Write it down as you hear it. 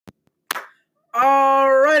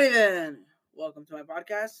Alrighty then. Welcome to my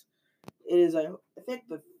podcast. It is, I think,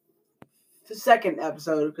 the second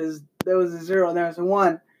episode because there was a 0 and there was a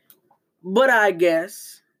 1. But I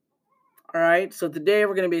guess. Alright, so today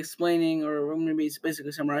we're going to be explaining, or we're going to be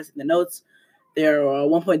basically summarizing the notes. There are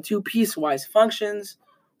 1.2 piecewise functions.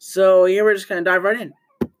 So here we're just going to dive right in.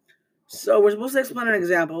 So we're supposed to explain an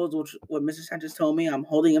example, which what Mr. Sanchez told me. I'm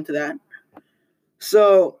holding him to that.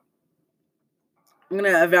 So I'm going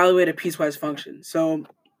to evaluate a piecewise function. So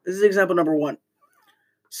this is example number 1.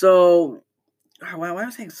 So why am I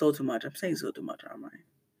saying so too much? I'm saying so too much, aren't I?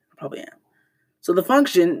 I probably am. So the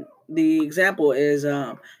function, the example is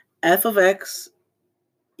f of x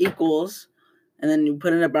equals, and then you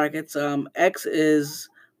put in the brackets, x is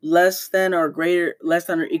less than or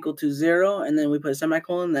equal to 0, and then we put a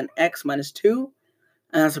semicolon, then x minus 2,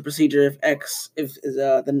 and that's a procedure if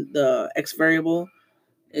the x variable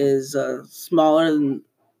is smaller than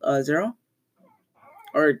 0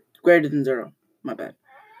 or greater than 0. My bad.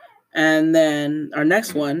 And then our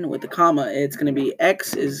next one with the comma, it's going to be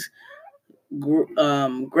x is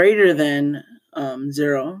greater than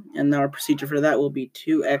 0, and our procedure for that will be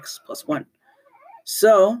 2x plus 1.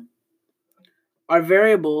 So our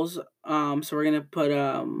variables, so we're going to put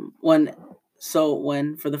one. So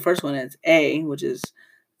when for the first one, it's a, which is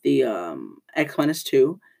the x minus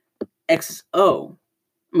 2, x is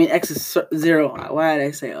x is 0. Why did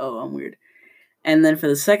I say O? I'm weird. And then for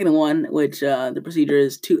the second one, which the procedure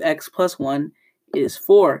is 2x plus 1, is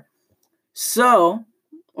 4. So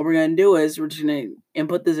what we're going to do is we're just going to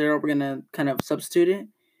input the 0. We're going to kind of substitute it.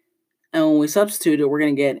 And when we substitute it, we're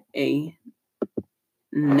going to get a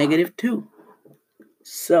negative 2.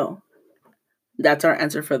 So that's our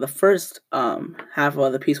answer for the first half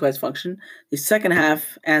of the piecewise function. The second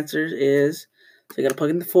half answer is, so you got to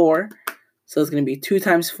plug in the 4. So it's going to be 2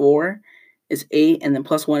 times 4 is 8, and then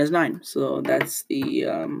plus 1 is 9. So that's the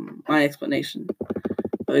my explanation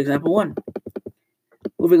of example 1.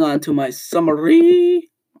 Moving on to my summary.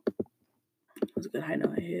 That's a good high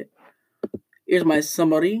note I hit. Here's my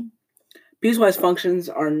summary. Piecewise functions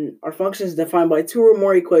are functions defined by 2 or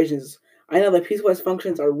more equations. I know that piecewise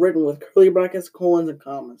functions are written with curly brackets, colons, and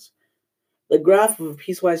commas. The graph of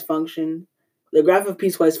piecewise functions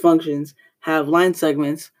have line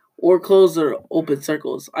segments or closed or open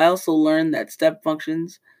circles. I also learned that step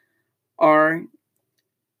functions are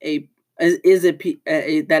that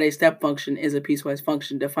a step function is a piecewise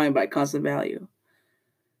function defined by constant value.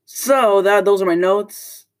 So those are my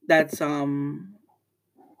notes. That's my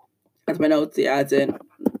notes. Yeah, that's it.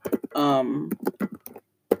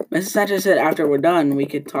 Mrs. Sanchez said after we're done, we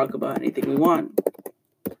could talk about anything we want.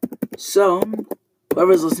 So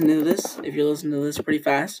whoever's listening to this, if you're listening to this pretty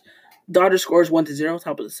fast, Dodgers scores 1-0,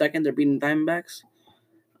 top of the second. They're beating the Diamondbacks.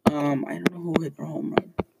 I don't know who hit the home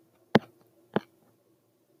run.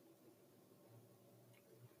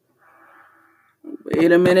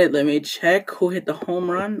 Wait a minute, let me check who hit the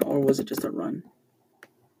home run, or was it just a run?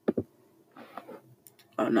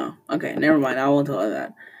 Oh, no. Okay, never mind. I won't tell you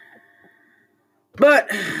that.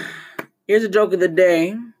 But here's a joke of the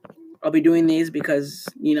day. I'll be doing these because,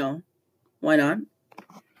 why not?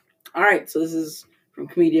 All right, so this is from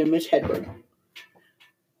comedian Mitch Hedberg.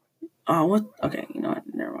 Oh, what? Okay, you know what?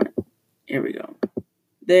 Never mind. Here we go.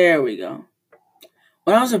 There we go.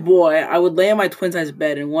 When I was a boy, I would lay on my twin-sized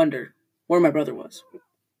bed and wonder where my brother was.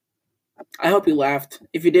 I hope you laughed.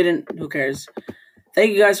 If you didn't, who cares?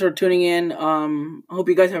 Thank you guys for tuning in. I hope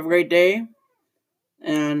you guys have a great day.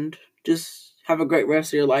 And just have a great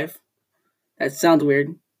rest of your life. That sounds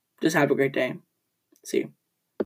weird. Just have a great day. See you.